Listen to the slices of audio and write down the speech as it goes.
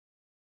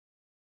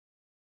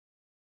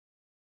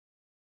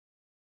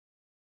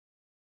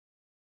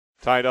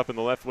Tied up in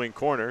the left wing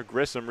corner.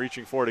 Grissom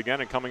reaching for it again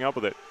and coming up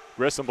with it.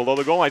 Grissom below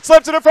the goal line.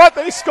 Slips it in front.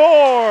 They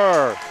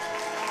score!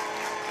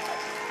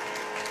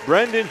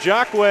 Brendan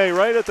Jacquet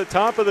right at the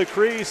top of the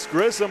crease.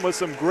 Grissom with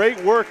some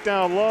great work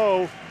down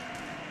low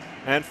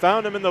and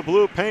found him in the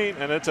blue paint,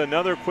 and it's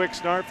another quick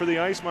start for the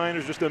Ice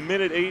Miners. Just a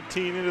minute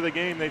 18 into the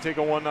game, they take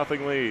a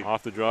 1-0 lead.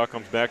 Off the draw,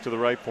 comes back to the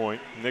right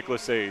point.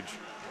 Nicholas Sage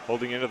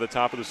holding into the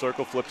top of the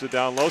circle, flips it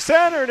down low,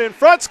 centered in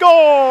front,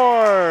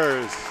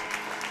 scores!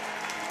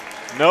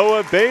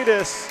 Noah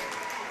Batis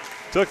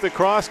took the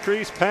cross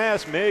crease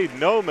pass, made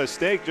no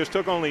mistake, just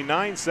took only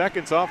 9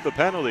 seconds off the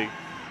penalty.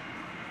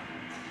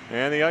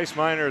 And the Ice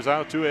Miners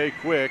out to a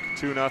quick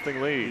 2-0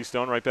 lead.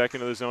 Keystone right back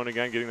into the zone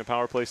again, getting the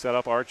power play set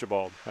up.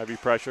 Archibald, heavy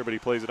pressure, but he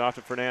plays it off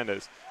to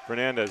Fernandez.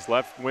 Fernandez,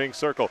 left wing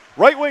circle,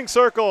 right wing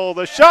circle,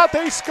 the shot,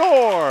 they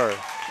score!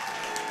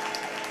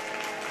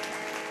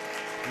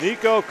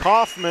 Nico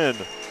Kaufman,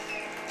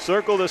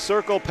 circle to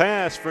circle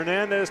pass,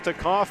 Fernandez to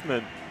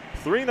Kaufman.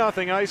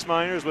 3-0 Ice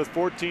Miners with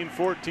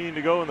 14:14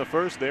 to go in the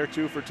first. They're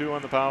 2 for 2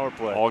 on the power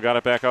play. All got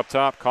it back up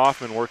top.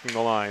 Kaufman working the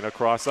line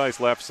across ice,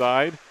 left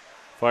side.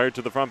 Fired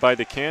to the front by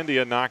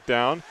DeCandia, knocked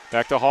down.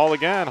 Back to Hall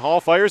again. Hall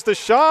fires the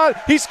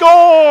shot. He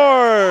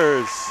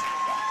scores!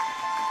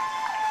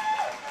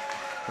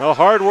 Well,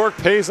 hard work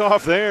pays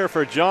off there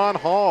for John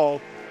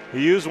Hall.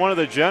 He used one of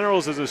the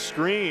Generals as a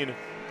screen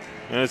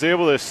and is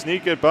able to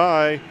sneak it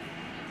by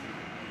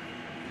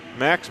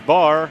Max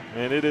Barr,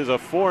 and it is a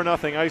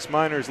 4-0 Ice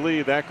Miners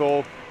lead. That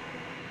goal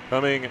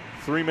coming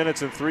 3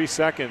 minutes and 3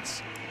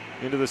 seconds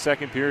into the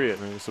second period.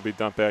 And this will be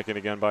dumped back in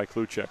again by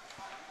Kluchek.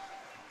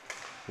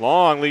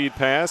 Long lead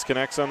pass,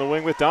 connects on the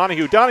wing with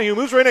Donahue. Donahue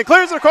moves right in,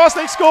 clears it across,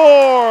 they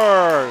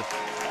score!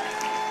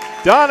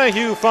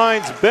 Donahue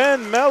finds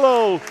Ben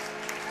Mello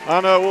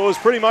on what was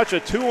pretty much a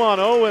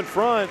 2-on-0 in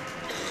front.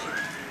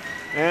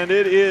 And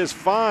it is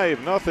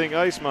 5-0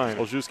 Ice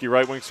Miners. Olszewski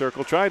right wing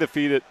circle, try to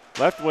feed it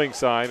left wing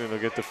side, and it'll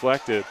get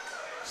deflected.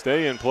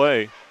 Stay in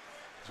play.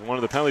 It's one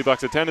of the penalty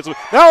box attendants.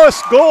 Now a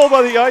goal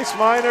by the Ice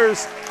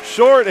Miners,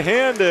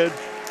 short-handed.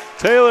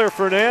 Taylor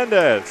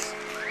Fernandez.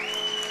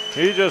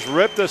 He just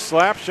ripped a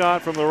slap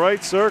shot from the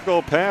right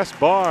circle past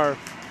Barr.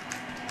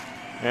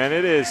 And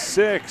it is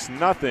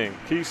 6-0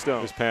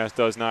 Keystone. This pass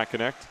does not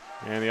connect.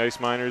 And the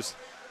Ice Miners,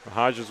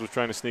 Hodges was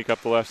trying to sneak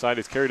up the left side.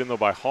 It's carried in though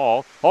by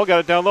Hall. Hall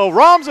got it down low.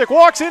 Romzik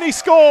walks in, he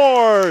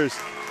scores!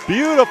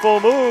 Beautiful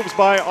moves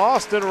by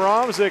Austin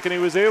Romzik, and he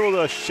was able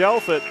to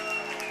shelf it.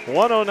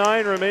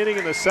 1:09 remaining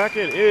in the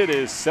second. It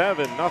is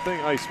 7-0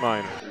 Ice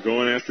Miners.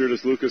 Going after it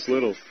is Lucas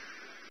Little.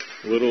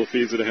 Little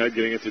feeds it ahead,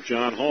 getting it to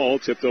John Hall,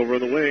 tipped over on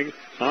the wing.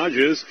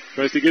 Hodges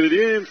tries to get it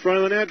in front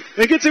of the net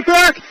and gets it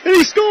back, and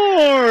he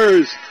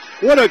scores!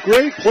 What a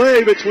great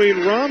play between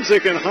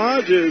Romzik and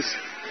Hodges.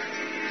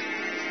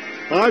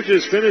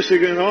 Hodges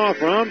finishing it off,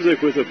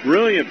 Romzik with a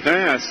brilliant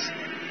pass.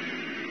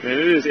 And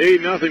it is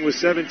 8-0 with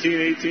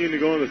 17:18 to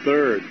go in the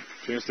third.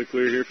 Chance to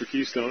clear here for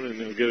Keystone, and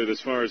they'll get it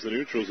as far as the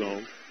neutral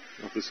zone.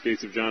 Off the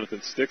skates of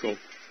Jonathan Stickle.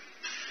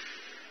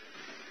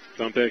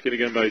 Dumped back in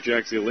again by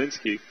Jack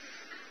Zielinski.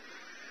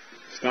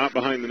 Stopped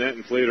behind the net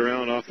and played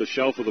around off the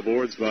shelf of the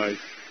boards by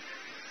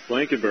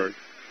Blankenberg.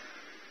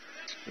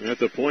 And at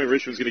the point,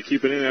 Richmond's going to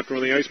keep it in after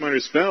one of the Ice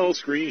Miners fell.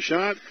 Screen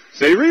shot.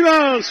 Say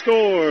rebound,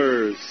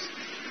 scores!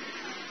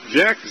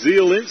 Jack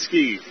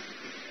Zielinski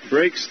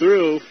breaks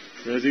through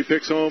as he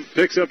picks up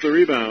the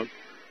rebound.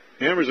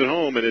 Hammers it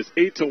home, and it's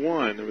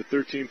 8-1 with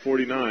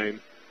 13:49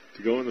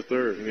 to go in the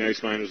third. And the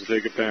Ice Miners will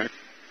take it back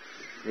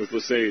with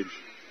Lesage.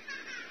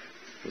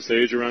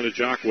 Lesage around to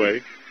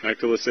Jacquet. Back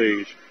to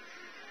Lesage.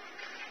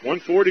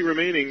 1:40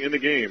 remaining in the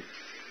game.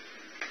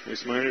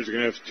 Ice Miners are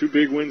going to have 2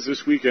 big wins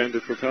this weekend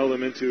to propel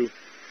them into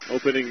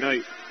opening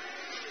night.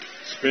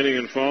 Spinning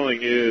and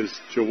falling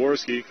is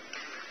Jaworski.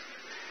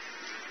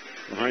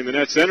 Behind the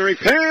net, centering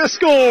pass,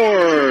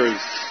 scores!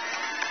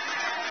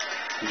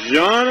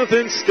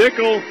 Jonathan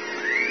Stickle.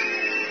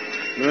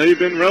 Well, he's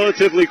been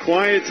relatively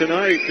quiet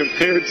tonight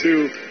compared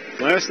to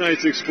last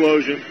night's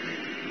explosion.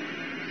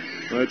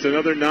 But it's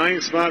another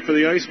 9 spot for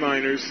the Ice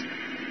Miners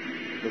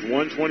with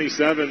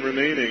 1:27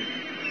 remaining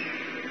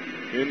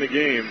in the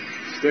game.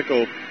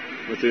 Stickle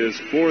with his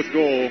 4th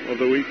goal of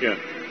the weekend.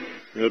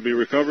 It'll be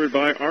recovered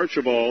by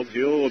Archibald.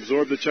 He'll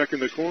absorb the check in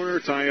the corner,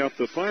 tie up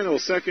the final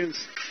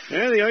seconds.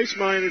 And the Ice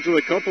Miners with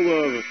a couple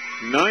of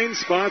 9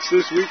 spots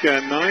this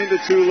weekend.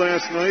 9-2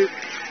 last night,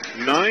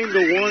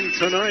 9-1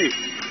 tonight.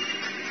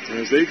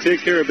 As they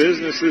take care of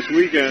business this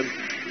weekend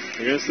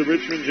against the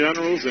Richmond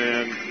Generals,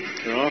 and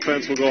their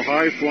offense will go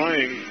high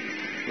flying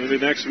into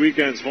next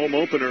weekend's home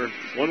opener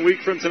 1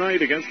 week from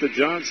tonight against the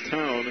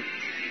Johnstown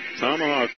Tomahawks.